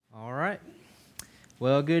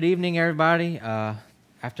Well, good evening, everybody.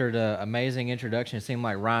 After the amazing introduction it seemed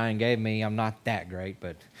like Ryan gave me, I'm not that great,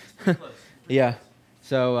 but yeah.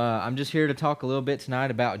 So I'm just here to talk a little bit tonight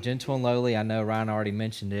about Gentle and Lowly. I know Ryan already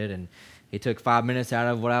mentioned it, and he took 5 minutes out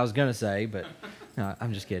of what I was going to say, but no,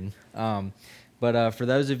 I'm just kidding. But for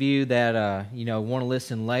those of you that want to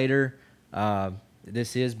listen later,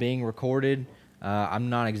 this is being recorded. I'm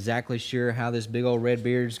not exactly sure how this big old red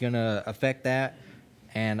beard is going to affect that.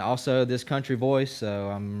 And also this country voice, so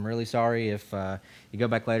I'm really sorry if you go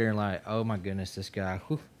back later and like, oh my goodness, this guy,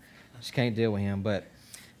 just can't deal with him. But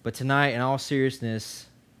tonight, in all seriousness,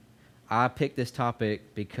 I picked this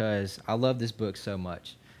topic because I love this book so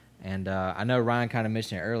much. And I know Ryan kind of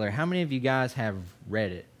mentioned it earlier. How many of you guys have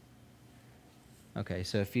read it? Okay,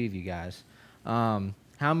 so a few of you guys.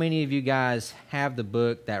 How many of you guys have the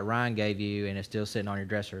book that Ryan gave you and it's still sitting on your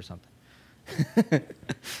dresser or something?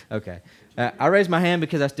 Okay. I raised my hand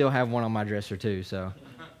because I still have one on my dresser too. So,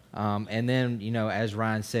 and then, as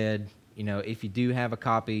Ryan said, if you do have a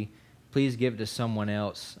copy, please give it to someone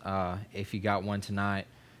else. If you got one tonight,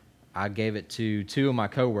 I gave it to two of my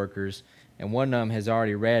coworkers, and one of them has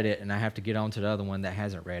already read it, and I have to get on to the other one that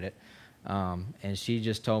hasn't read it. And she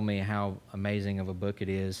just told me how amazing of a book it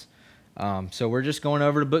is. So we're just going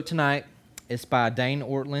over the book tonight. It's by Dane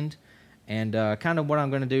Ortlund. And kind of what I'm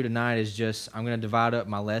going to do tonight is I'm going to divide up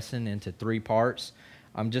my lesson into 3 parts.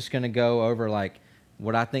 I'm just going to go over like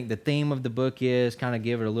what I think the theme of the book is, kind of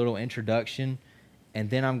give it a little introduction, and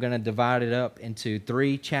then I'm going to divide it up into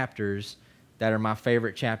 3 chapters that are my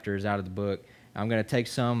favorite chapters out of the book. I'm going to take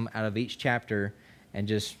some out of each chapter and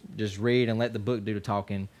just read and let the book do the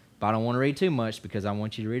talking, but I don't want to read too much because I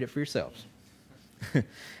want you to read it for yourselves.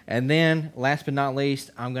 And then, last but not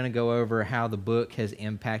least, I'm going to go over how the book has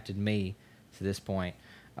impacted me to this point.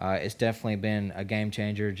 It's definitely been a game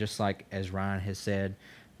changer, just like as Ryan has said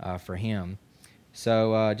for him.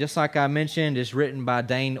 So, just like I mentioned, it's written by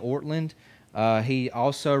Dane Ortlund. He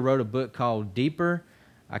also wrote a book called Deeper.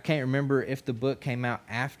 I can't remember if the book came out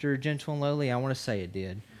after Gentle and Lowly. I want to say it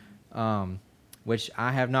did, which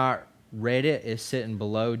I have not read it. It's sitting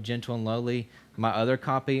below Gentle and Lowly, my other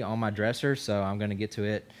copy on my dresser, so I'm going to get to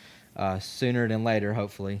it sooner than later,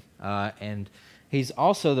 hopefully. And he's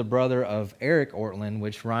also the brother of Eric Ortlund,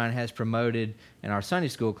 which Ryan has promoted in our Sunday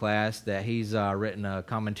school class, that he's written a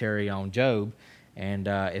commentary on Job. And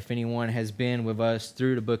if anyone has been with us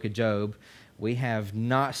through the book of Job, we have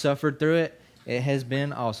not suffered through it. It has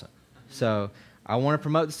been awesome. So I want to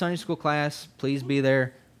promote the Sunday school class. Please be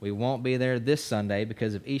there. We won't be there this Sunday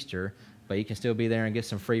because of Easter, but you can still be there and get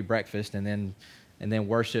some free breakfast and then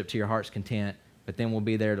worship to your heart's content. But then we'll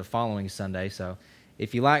be there the following Sunday. So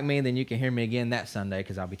if you like me, then you can hear me again that Sunday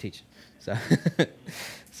because I'll be teaching. But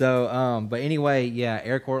anyway, yeah,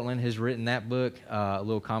 Eric Ortlund has written that book, a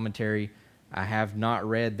little commentary. I have not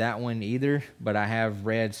read that one either, but I have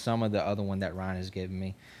read some of the other one that Ryan has given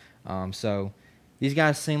me. So these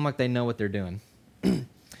guys seem like they know what they're doing.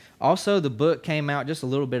 Also, the book came out, just a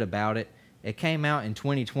little bit about it. It came out in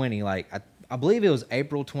 2020, I believe it was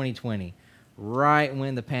April 2020, right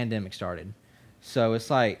when the pandemic started. So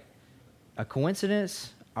it's like a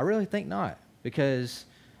coincidence? I really think not, because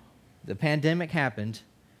the pandemic happened,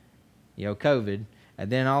 COVID, and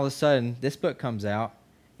then all of a sudden this book comes out,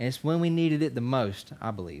 and it's when we needed it the most,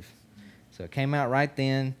 I believe. So it came out right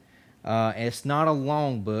then. It's not a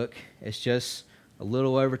long book. It's just a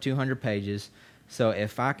little over 200 pages. So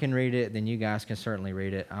if I can read it, then you guys can certainly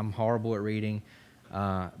read it. I'm horrible at reading,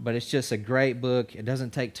 but it's just a great book. It doesn't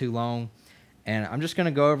take too long. And I'm just going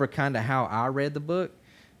to go over kind of how I read the book.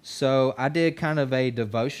 So I did kind of a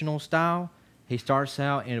devotional style. He starts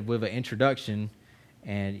out with an introduction,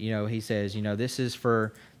 and he says, this is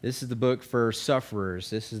the book for sufferers.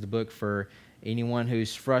 This is the book for anyone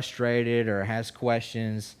who's frustrated or has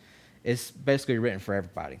questions. It's basically written for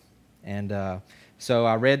everybody. And so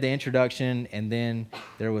I read the introduction, and then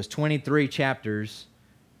there was 23 chapters,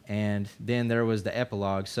 and then there was the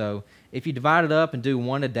epilogue. So if you divide it up and do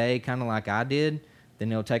one a day, kind of like I did,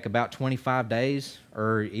 then it'll take about 25 days,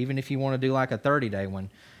 or even if you want to do like a 30-day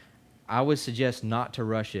one, I would suggest not to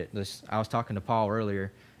rush it. I was talking to Paul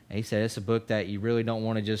earlier, and he said it's a book that you really don't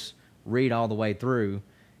want to just read all the way through.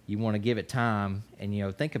 You want to give it time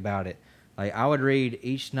and, think about it. Like I would read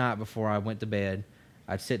each night before I went to bed.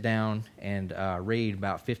 I'd sit down and read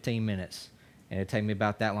about 15 minutes, and it'd take me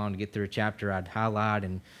about that long to get through a chapter. I'd highlight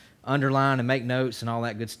and underline and make notes and all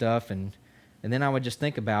that good stuff, and then I would just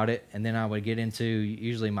think about it, and then I would get into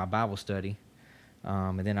usually my Bible study,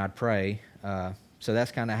 and then I'd pray. So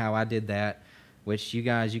that's kind of how I did that, which you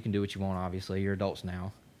guys, you can do what you want, obviously. You're adults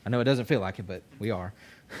now. I know it doesn't feel like it, but we are.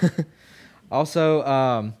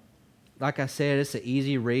 Also, like I said, it's an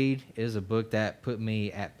easy read. It is a book that put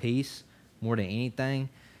me at peace more than anything.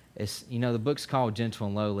 It's, the book's called Gentle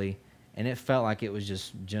and Lowly, and it felt like it was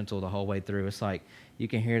just gentle the whole way through. It's like you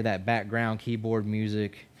can hear that background keyboard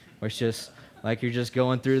music, where it's just like you're just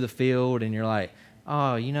going through the field, and you're like,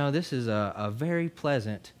 oh, this is a very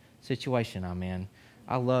pleasant situation I'm in.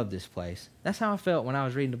 I love this place. That's how I felt when I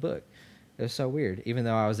was reading the book. It was so weird, even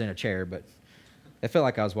though I was in a chair, but it felt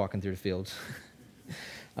like I was walking through the fields.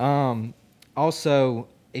 Also,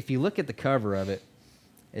 if you look at the cover of it,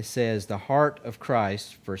 it says, "The Heart of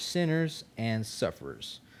Christ for Sinners and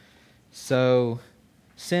Sufferers." So,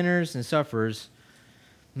 sinners and sufferers,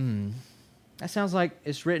 that sounds like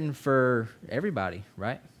it's written for everybody,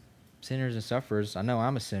 right? Sinners and sufferers. I know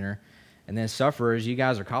I'm a sinner. And then sufferers, you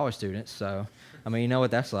guys are college students, so, you know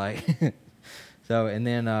what that's like. And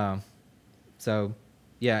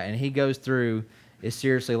he goes through, it's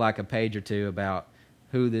seriously like a page or two about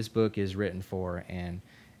who this book is written for, and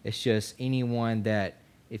it's just anyone that,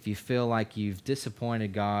 if you feel like you've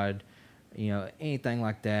disappointed God, anything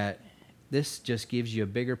like that, this just gives you a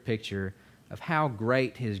bigger picture of how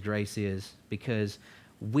great His grace is, because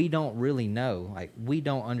we don't really know. Like, we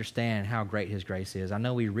don't understand how great His grace is. I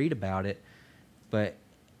know we read about it, but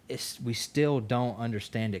we still don't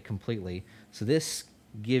understand it completely. So this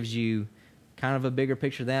gives you kind of a bigger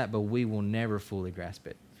picture of that, but we will never fully grasp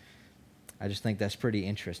it. I just think that's pretty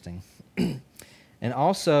interesting. And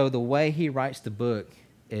also, the way he writes the book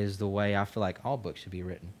is the way I feel like all books should be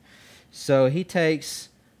written. So he takes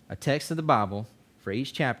a text of the Bible for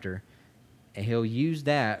each chapter, and he'll use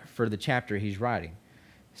that for the chapter he's writing.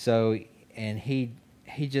 So, and he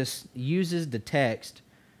just uses the text,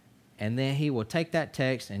 and then he will take that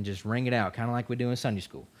text and just wring it out, kind of like we do in Sunday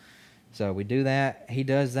school. So we do that. He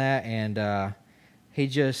does that, and he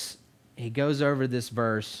goes over this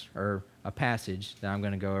verse or a passage that I'm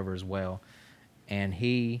going to go over as well, and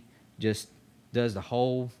he just does the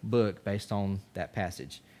whole book based on that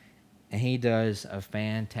passage. And he does a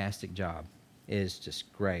fantastic job. It is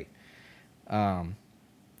just great. And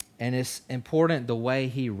it's important the way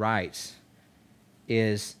he writes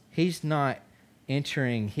is he's not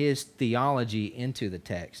entering his theology into the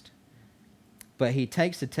text, but he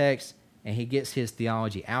takes the text and he gets his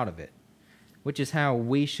theology out of it, which is how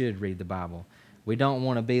we should read the Bible. We don't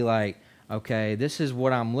want to be like, okay, this is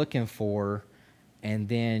what I'm looking for, and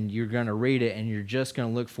then you're going to read it and you're just going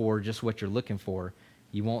to look for just what you're looking for.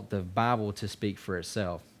 You want the Bible to speak for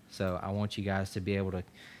itself. So I want you guys to be able to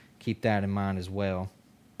keep that in mind as well.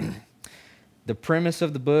 The premise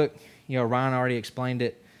of the book, Ryan already explained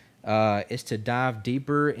it, is to dive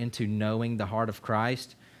deeper into knowing the heart of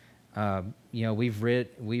Christ. We've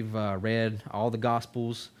read all the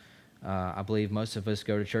Gospels. I believe most of us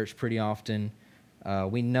go to church pretty often.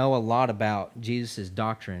 We know a lot about Jesus'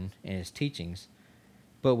 doctrine and his teachings,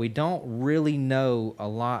 but we don't really know a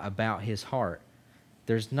lot about his heart.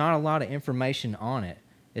 There's not a lot of information on it.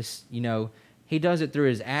 It's, he does it through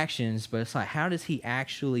his actions, but it's like, how does he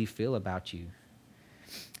actually feel about you?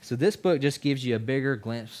 So this book just gives you a bigger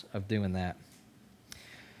glimpse of doing that.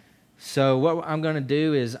 So what I'm going to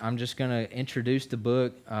do is I'm just going to introduce the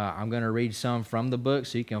book. I'm going to read some from the book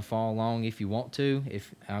so you can follow along if you want to.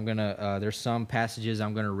 There's some passages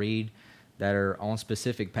I'm going to read that are on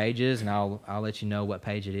specific pages, and I'll let you know what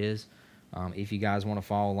page it is if you guys want to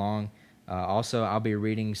follow along. Also, I'll be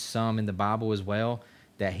reading some in the Bible as well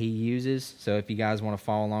that he uses. So if you guys want to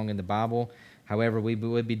follow along in the Bible, however, we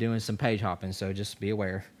would be doing some page hopping, so just be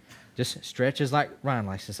aware. Just stretches like Ryan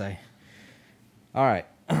likes to say. All right.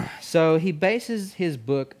 So he bases his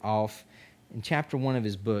book off, in chapter 1 of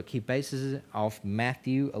his book, he bases it off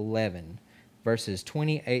Matthew 11, verses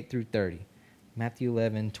 28 through 30. Matthew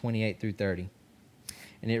 11, 28 through 30.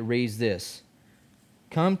 And it reads this: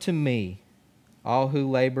 "Come to me, all who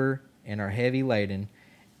labor and are heavy laden,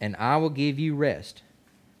 and I will give you rest.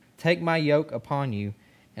 Take my yoke upon you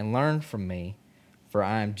and learn from me, for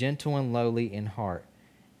I am gentle and lowly in heart,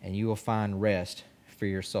 and you will find rest for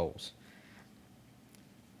your souls."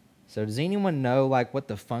 So does anyone know what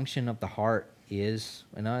the function of the heart is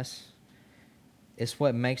in us? It's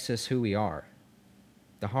what makes us who we are.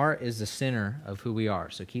 The heart is the center of who we are,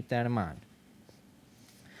 so keep that in mind.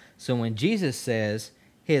 So when Jesus says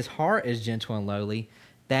his heart is gentle and lowly,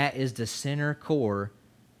 that is the center core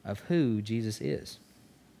of who Jesus is.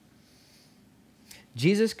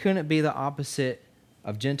 Jesus couldn't be the opposite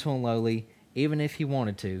of gentle and lowly even if he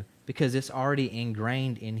wanted to, because it's already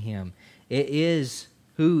ingrained in him. It is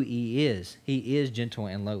who he is. He is gentle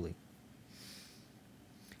and lowly.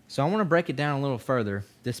 So I want to break it down a little further,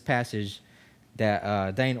 this passage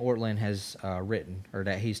that Dane Ortlund has written, or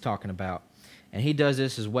that he's talking about. And he does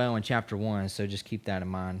this as well in chapter 1, so just keep that in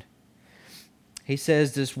mind. He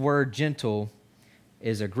says this word gentle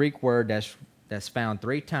is a Greek word that's found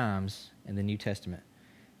 3 times in the New Testament.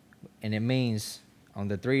 And it means, on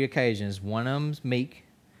the 3 occasions, one of them's meek,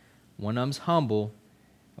 one of them's humble,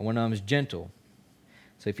 and one of them's gentle.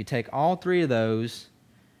 So if you take all 3 of those,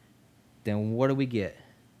 then what do we get?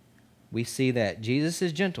 We see that Jesus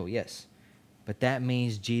is gentle, yes, but that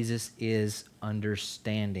means Jesus is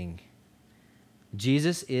understanding.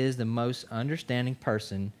 Jesus is the most understanding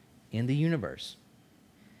person in the universe.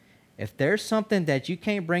 If there's something that you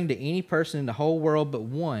can't bring to any person in the whole world but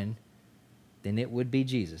one, then it would be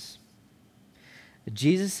Jesus.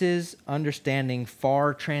 Jesus' understanding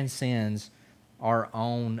far transcends our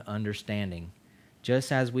own understanding,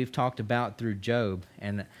 just as we've talked about through Job.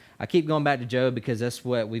 And I keep going back to Job because that's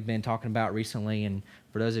what we've been talking about recently, and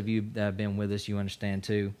for those of you that have been with us, you understand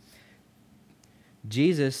too.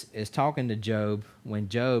 Jesus is talking to Job when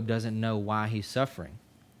Job doesn't know why he's suffering.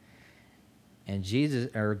 And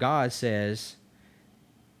God says,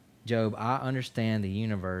 Job, I understand the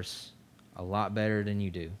universe a lot better than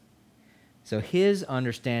you do. So his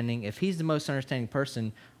understanding, if he's the most understanding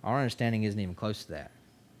person, our understanding isn't even close to that.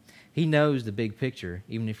 He knows the big picture,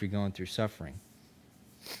 even if you're going through suffering.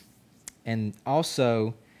 And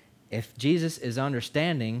also, if Jesus is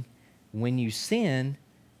understanding, when you sin,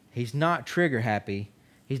 he's not trigger happy.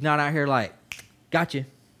 He's not out here like, got you.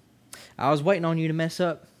 I was waiting on you to mess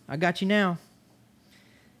up. I got you now.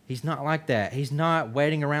 He's not like that. He's not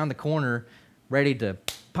waiting around the corner ready to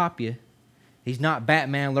pop you. He's not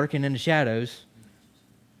Batman lurking in the shadows,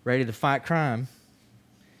 ready to fight crime.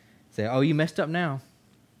 Say, oh, you messed up now.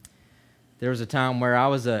 There was a time where I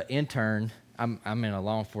was an intern. I'm in a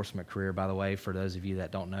law enforcement career, by the way, for those of you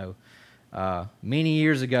that don't know. Many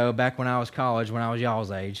years ago, back when I was college, when I was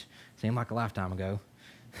y'all's age, seemed like a lifetime ago,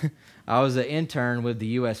 I was an intern with the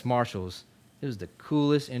U.S. Marshals. It was the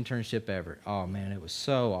coolest internship ever. Oh, man, it was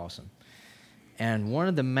so awesome. And one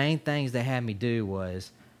of the main things they had me do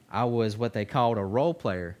was I was what they called a role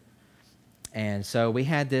player. And so we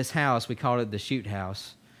had this house. We called it the shoot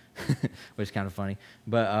house, which is kind of funny.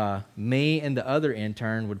 But me and the other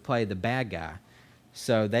intern would play the bad guy.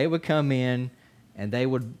 So they would come in, and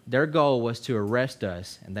their goal was to arrest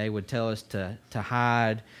us, and they would tell us to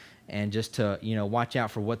hide and just to watch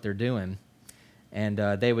out for what they're doing. And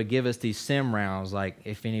they would give us these sim rounds, like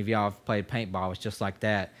if any of y'all have played paintball, it's just like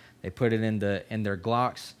that. They put it in their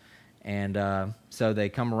Glocks, and so they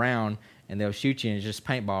come around and they'll shoot you, and it's just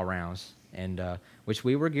paintball rounds, and which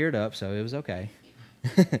we were geared up, so it was okay.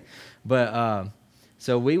 But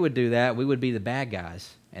so we would do that. We would be the bad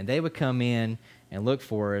guys, and they would come in and look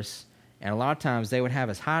for us, and a lot of times they would have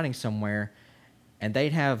us hiding somewhere, and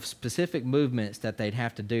they'd have specific movements that they'd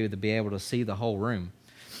have to do to be able to see the whole room.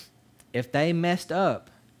 If they messed up,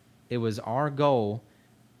 it was our goal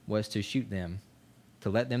was to shoot them, to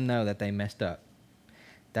let them know that they messed up.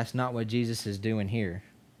 That's not what Jesus is doing here.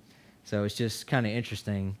 So it's just kind of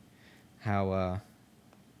interesting how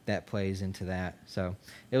that plays into that. So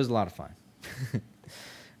it was a lot of fun.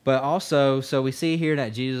 But also, so we see here that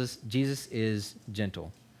Jesus is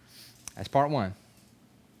gentle. That's part 1.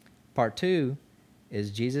 Part 2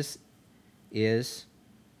 is Jesus is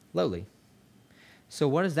lowly. So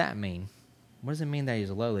what does that mean? What does it mean that he's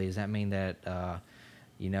lowly? Does that mean that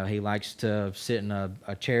he likes to sit in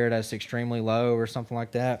a chair that's extremely low or something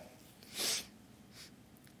like that?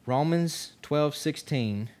 Romans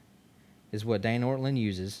 12:16 is what Dane Ortland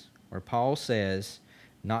uses, where Paul says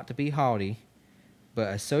not to be haughty,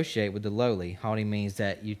 but associate with the lowly. Haughty means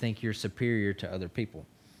that you think you're superior to other people.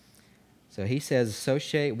 So he says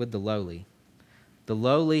associate with the lowly. The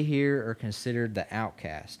lowly here are considered the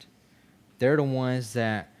outcast. They're the ones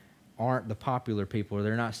that aren't the popular people.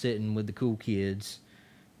 They're not sitting with the cool kids.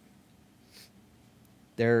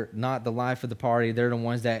 They're not the life of the party. They're the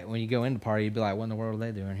ones that when you go into the party, you'd be like, what in the world are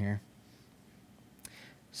they doing here?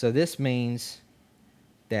 So this means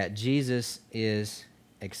that Jesus is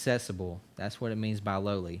accessible. That's what it means by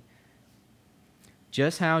lowly.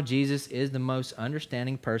 Just how Jesus is the most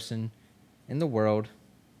understanding person in the world,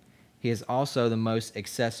 he is also the most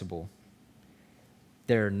accessible.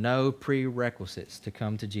 There are no prerequisites to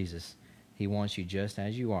come to Jesus. He wants you just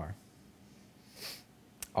as you are.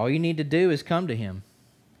 All you need to do is come to him.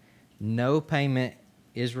 No payment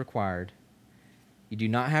is required. You do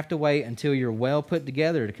not have to wait until you're well put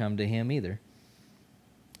together to come to him either.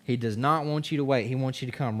 He does not want you to wait. He wants you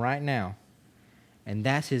to come right now. And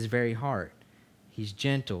that's his very heart. He's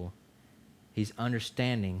gentle. He's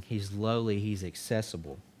understanding. He's lowly. He's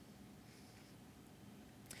accessible.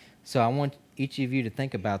 So I want each of you to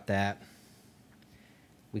think about that.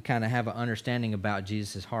 we kind of have an understanding about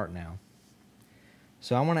Jesus' heart now.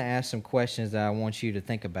 So I want to ask some questions that I want you to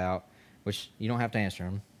think about, which you don't have to answer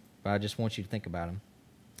them, but I just want you to think about them.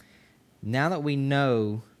 Now that we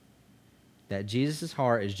know that Jesus'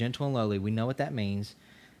 heart is gentle and lowly, we know what that means,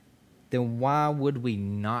 then why would we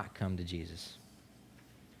not come to Jesus?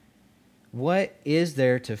 What is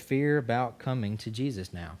there to fear about coming to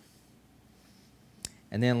Jesus now?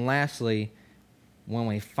 And then lastly, when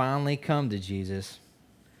we finally come to Jesus,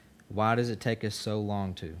 why does it take us so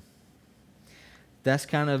long to? That's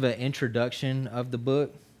kind of an introduction of the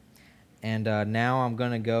book. And now I'm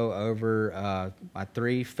going to go over my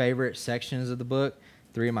 3 favorite sections of the book,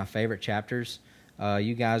 3 of my favorite chapters.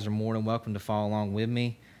 You guys are more than welcome to follow along with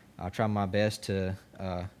me. I'll try my best to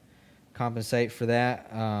compensate for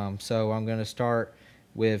that. So I'm going to start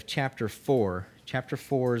with chapter 4. Chapter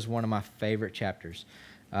 4 is one of my favorite chapters.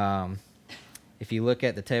 If you look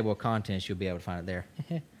at the table of contents, you'll be able to find it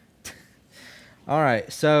there. All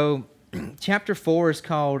right, so chapter 4 is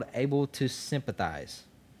called Able to Sympathize.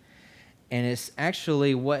 And it's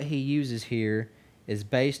actually what he uses here is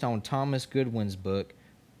based on Thomas Goodwin's book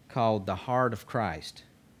called The Heart of Christ.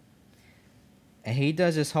 And he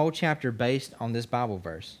does this whole chapter based on this Bible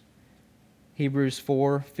verse. Hebrews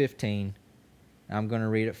 4:15. I'm going to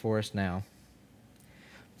read it for us now.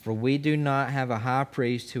 For we do not have a high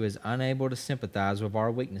priest who is unable to sympathize with our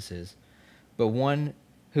weaknesses, but one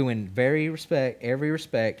who in every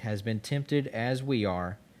respect has been tempted as we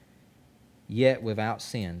are, yet without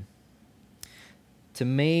sin. To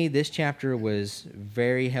me, this chapter was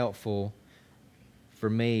very helpful for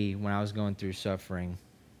me when I was going through suffering.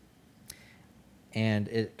 And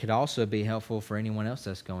it could also be helpful for anyone else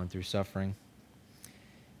that's going through suffering.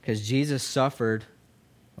 Because Jesus suffered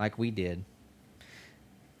like we did.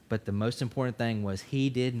 But the most important thing was he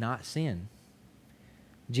did not sin.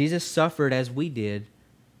 Jesus suffered as we did,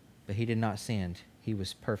 but he did not sin. He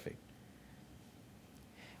was perfect.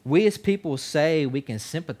 We as people say we can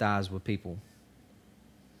sympathize with people.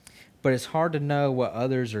 But it's hard to know what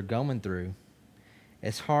others are going through.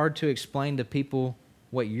 It's hard to explain to people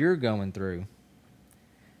what you're going through.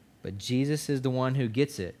 But Jesus is the one who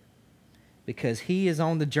gets it because he is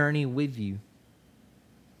on the journey with you.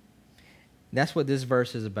 That's what this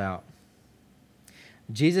verse is about.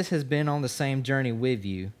 Jesus has been on the same journey with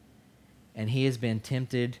you, and he has been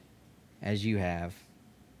tempted as you have.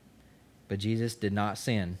 But Jesus did not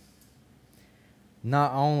sin.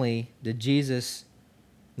 Not only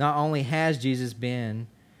has Jesus been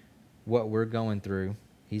what we're going through,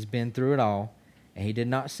 he's been through it all, and he did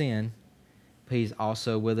not sin, but he's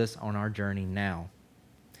also with us on our journey now.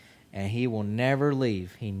 And he will never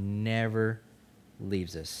leave. He never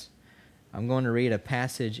leaves us. I'm going to read a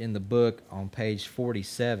passage in the book on page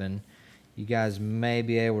 47. You guys may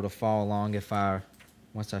be able to follow along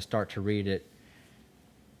once I start to read it.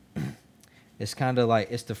 It's kind of like,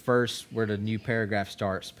 it's the first where the new paragraph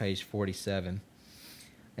starts, page 47.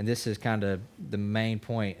 And this is kind of the main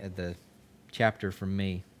point of the chapter for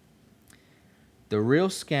me. The real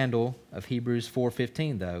scandal of Hebrews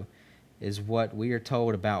 4:15, though, is what we are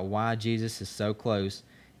told about why Jesus is so close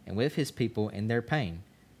and with his people in their pain.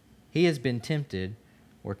 He has been tempted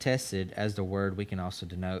or tested, as the word we can also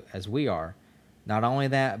denote, as we are. Not only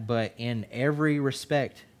that, but in every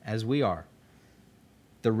respect as we are.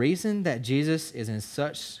 The reason that Jesus is in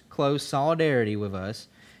such close solidarity with us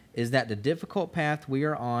is that the difficult path we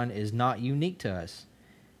are on is not unique to us.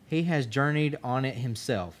 He has journeyed on it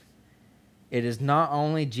himself. It is not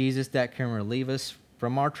only Jesus that can relieve us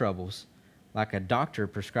from our troubles, like a doctor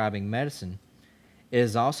prescribing medicine. It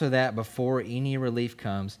is also that before any relief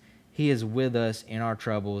comes, he is with us in our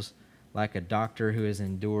troubles, like a doctor who has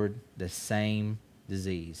endured the same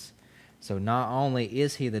disease. So not only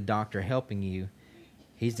is he the doctor helping you,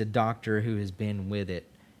 he's the doctor who has been with it,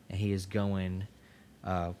 and he is going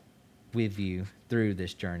with you through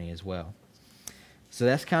this journey as well. So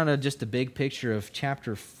that's kind of just a big picture of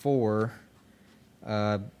chapter 4.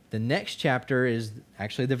 The next chapter is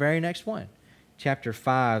actually the very next one. Chapter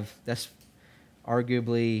 5, that's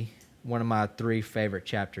arguably one of my 3 favorite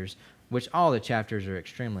chapters, which all the chapters are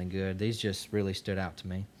extremely good. These just really stood out to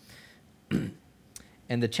me.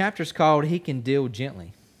 And the chapter's called He Can Deal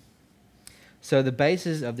Gently. So the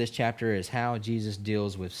basis of this chapter is how Jesus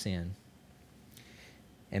deals with sin.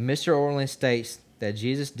 And Mr. Orland states that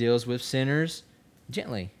Jesus deals with sinners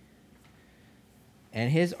gently. And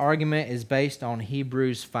his argument is based on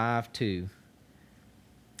Hebrews 5:2.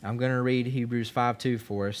 I'm going to read Hebrews 5:2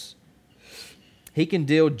 for us. He can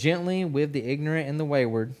deal gently with the ignorant and the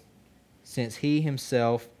wayward, since he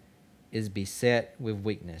himself is beset with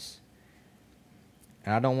weakness.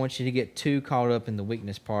 And I don't want you to get too caught up in the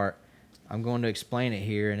weakness part. I'm going to explain it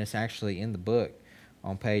here, and it's actually in the book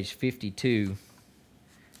on page 52.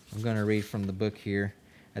 I'm going to read from the book here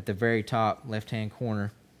at the very top left-hand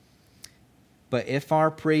corner. But if our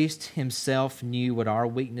priest himself knew what our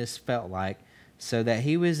weakness felt like, so that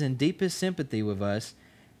he was in deepest sympathy with us,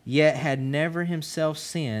 yet had never himself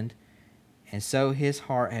sinned, and so his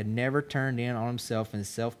heart had never turned in on himself in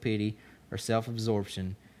self-pity or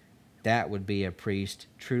self-absorption, that would be a priest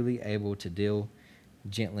truly able to deal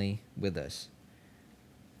gently with us.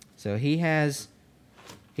 So he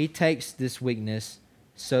takes this weakness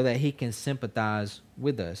so that he can sympathize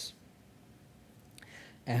with us.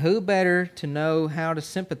 And who better to know how to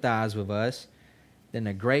sympathize with us than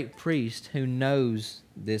a great priest who knows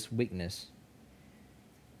this weakness?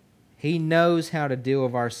 He knows how to deal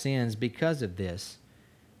with our sins because of this,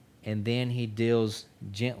 and then he deals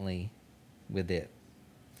gently with it.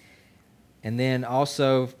 And then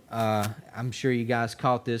also, I'm sure you guys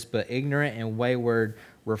caught this, but ignorant and wayward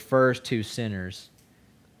refers to sinners.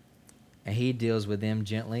 And he deals with them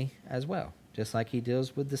gently as well, just like he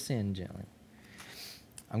deals with the sin gently.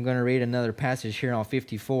 I'm going to read another passage here on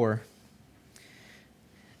 54.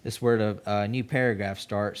 This is where a new paragraph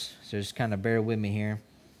starts, so just kind of bear with me here.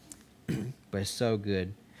 But it's so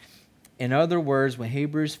good. In other words, when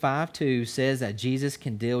Hebrews 5:2 says that Jesus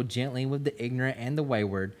can deal gently with the ignorant and the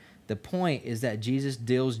wayward, the point is that Jesus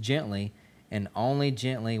deals gently and only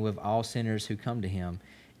gently with all sinners who come to him,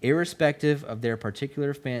 irrespective of their particular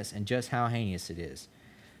offense and just how heinous it is.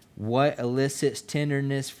 What elicits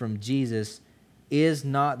tenderness from Jesus is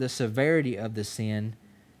not the severity of the sin,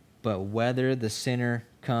 but whether the sinner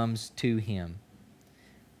comes to him.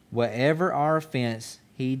 Whatever our offense,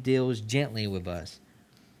 he deals gently with us.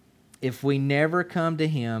 If we never come to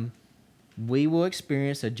him, we will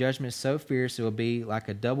experience a judgment so fierce it will be like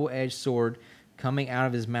a double-edged sword coming out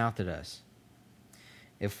of his mouth at us.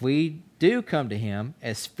 If we do come to him,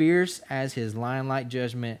 as fierce as his lion-like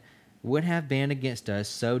judgment would have been against us,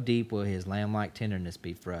 so deep will his lamb-like tenderness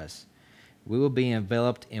be for us. We will be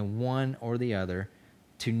enveloped in one or the other.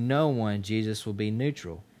 To no one, Jesus will be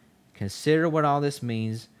neutral. Consider what all this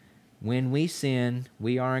means. When we sin,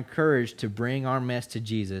 we are encouraged to bring our mess to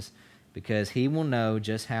Jesus because he will know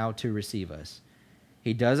just how to receive us.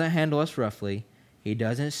 He doesn't handle us roughly. He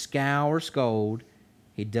doesn't scowl or scold.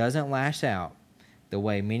 He doesn't lash out the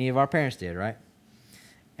way many of our parents did, right?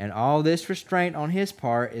 And all this restraint on his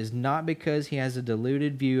part is not because he has a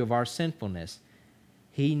diluted view of our sinfulness.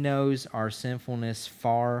 He knows our sinfulness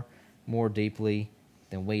far more deeply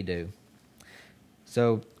than we do.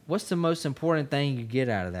 So, what's the most important thing you get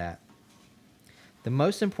out of that? The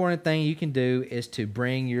most important thing you can do is to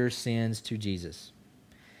bring your sins to Jesus.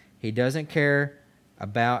 He doesn't care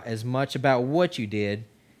as much about what you did.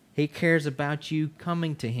 He cares about you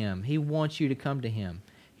coming to him. He wants you to come to him.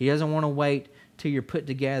 He doesn't want to wait till you're put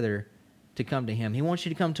together to come to him. He wants you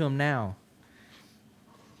to come to him now.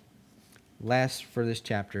 Last for this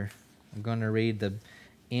chapter, I'm going to read the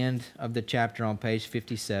end of the chapter on page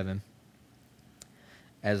 57.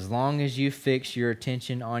 As long as you fix your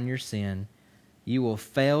attention on your sin, you will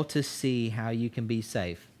fail to see how you can be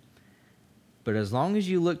safe. But as long as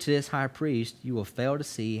you look to this high priest, you will fail to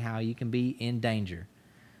see how you can be in danger.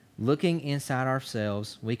 Looking inside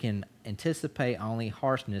ourselves, we can anticipate only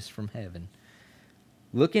harshness from heaven.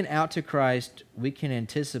 Looking out to Christ, we can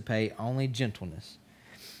anticipate only gentleness.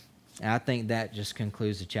 And I think that just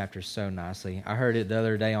concludes the chapter so nicely. I heard it the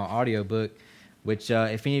other day on audiobook, which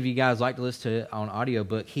if any of you guys like to listen to it on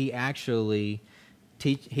audiobook, he actually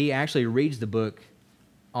reads the book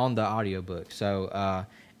on the audiobook. So,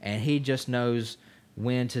 and he just knows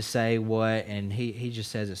when to say what, and he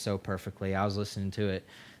just says it so perfectly. I was listening to it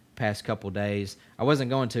past couple days. I wasn't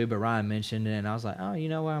going to, but Ryan mentioned it, and I was like, oh, you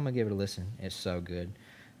know what? I'm going to give it a listen. It's so good.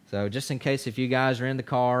 So just in case if you guys are in the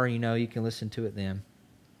car, you can listen to it then.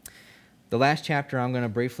 The last chapter I'm going to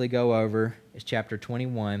briefly go over is chapter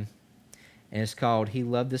 21, and it's called He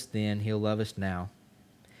Loved Us Then, He'll Love Us Now.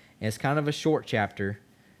 And it's kind of a short chapter,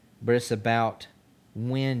 but it's about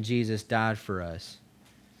when Jesus died for us.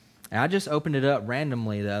 And I just opened it up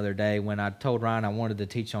randomly the other day when I told Ryan I wanted to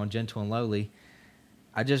teach on gentle and lowly.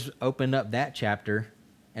 I just opened up that chapter,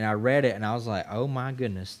 and I read it, and I was like, oh my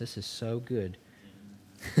goodness, this is so good.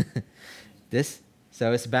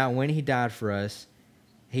 So it's about when he died for us.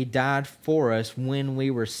 He died for us when we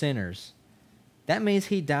were sinners. That means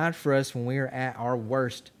he died for us when we were at our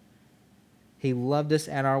worst. He loved us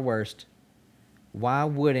at our worst. Why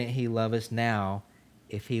wouldn't he love us now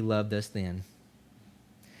if he loved us then?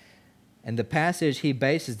 And the passage he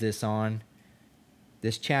bases this on,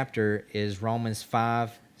 this chapter, is Romans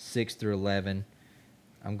 5, 6 through 11.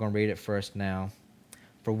 I'm going to read it first now.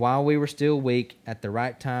 For while we were still weak, at the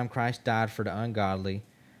right time Christ died for the ungodly.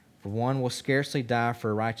 For one will scarcely die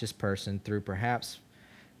for a righteous person,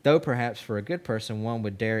 though perhaps for a good person one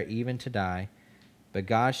would dare even to die. But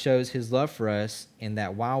God shows his love for us in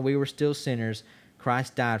that while we were still sinners,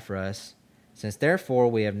 Christ died for us. Since therefore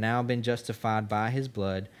we have now been justified by his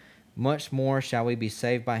blood, much more shall we be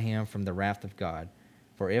saved by him from the wrath of God.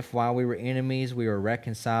 For if while we were enemies we were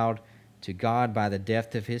reconciled to God by the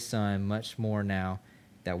death of his Son, much more now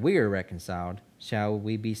that we are reconciled shall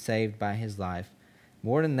we be saved by his life.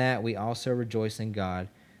 More than that, we also rejoice in God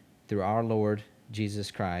through our Lord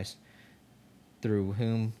Jesus Christ, through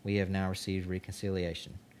whom we have now received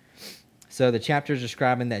reconciliation. So the chapter is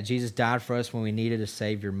describing that Jesus died for us when we needed a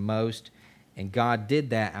Savior most, and God did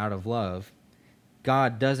that out of love.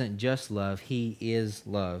 God doesn't just love, he is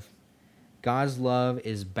love. God's love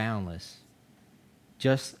is boundless,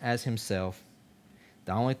 just as himself.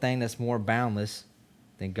 The only thing that's more boundless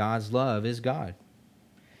than God's love is God.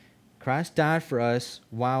 Christ died for us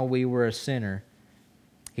while we were a sinner.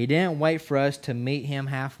 He didn't wait for us to meet him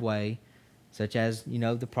halfway, such as,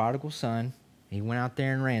 the prodigal son. He went out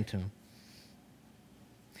there and ran to him.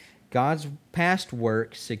 God's past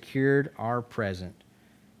work secured our present.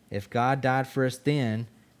 If God died for us then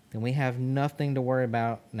we have nothing to worry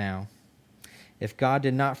about now. If God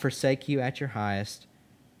did not forsake you at your highest,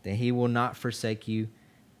 then he will not forsake you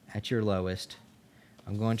at your lowest.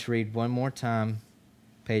 I'm going to read one more time,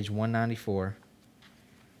 page 194.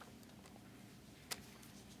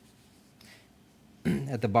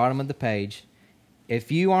 At the bottom of the page,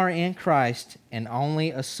 if you are in Christ, and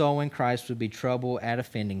only a soul in Christ would be troubled at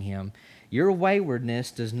offending him, your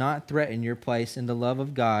waywardness does not threaten your place in the love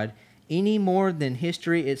of God any more than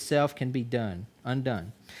history itself can be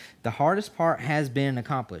undone. The hardest part has been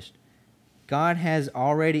accomplished. God has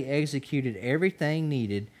already executed everything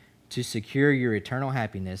needed to secure your eternal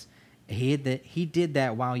happiness. He did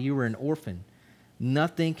that while you were an orphan.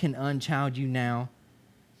 Nothing can unchild you now,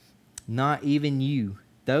 not even you.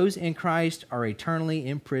 Those in Christ are eternally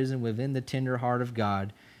imprisoned within the tender heart of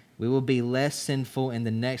God. We will be less sinful in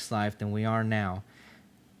the next life than we are now,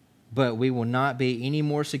 but we will not be any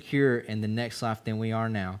more secure in the next life than we are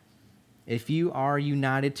now. If you are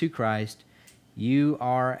united to Christ, you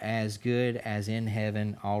are as good as in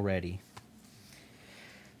heaven already.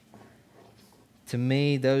 To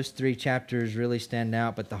me, those 3 chapters really stand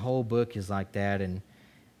out, but the whole book is like that, and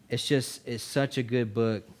it's such a good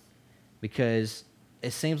book because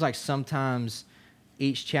it seems like sometimes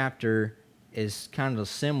each chapter is kind of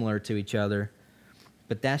similar to each other,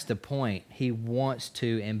 but that's the point. He wants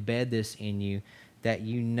to embed this in you, that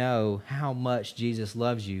you know how much Jesus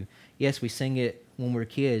loves you. Yes, we sing it when we're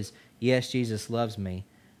kids, yes, Jesus loves me,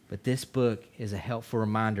 but this book is a helpful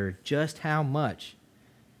reminder just how much.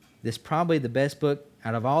 This is probably the best book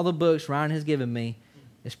out of all the books Ryan has given me.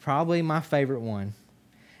 It's probably my favorite one.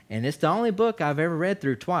 And it's the only book I've ever read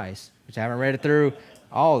through twice, which I haven't read it through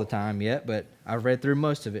all the time yet, but I've read through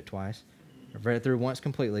most of it twice. I've read it through once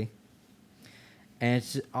completely. And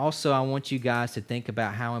it's also, I want you guys to think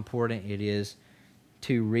about how important it is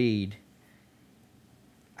to read.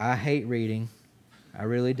 I hate reading. I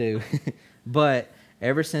really do. But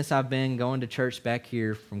ever since I've been going to church back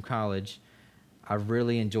here from college, I've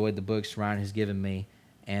really enjoyed the books Ryan has given me.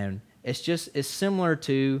 And it's similar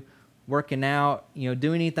to working out,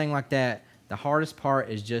 doing anything like that. The hardest part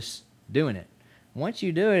is just doing it. Once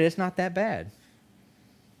you do it, it's not that bad.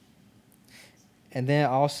 And then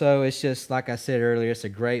also, it's just, like I said earlier, it's a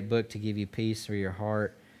great book to give you peace for your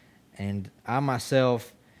heart. And I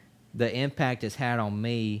myself, the impact it's had on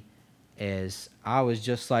me is I was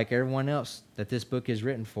just like everyone else that this book is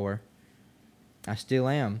written for. I still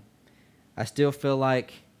am. I still feel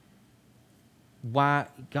like, why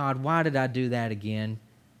did I do that again?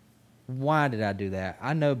 Why did I do that?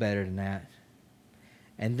 I know better than that.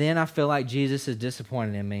 And then I feel like Jesus is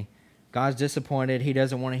disappointed in me. God's disappointed. He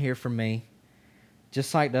doesn't want to hear from me.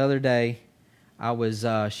 Just like the other day, I was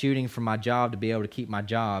shooting for my job to be able to keep my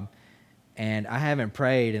job, and I haven't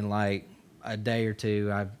prayed in like a day or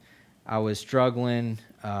two. I was struggling.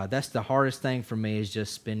 That's the hardest thing for me, is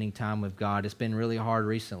just spending time with God. It's been really hard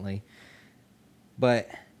recently. But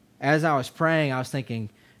as I was praying, I was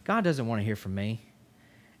thinking, God doesn't want to hear from me.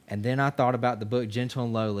 And then I thought about the book Gentle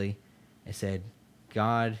and Lowly and said,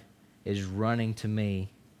 God is running to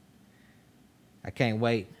me. I can't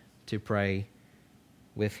wait to pray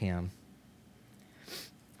with him.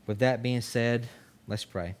 With that being said, let's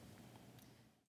pray.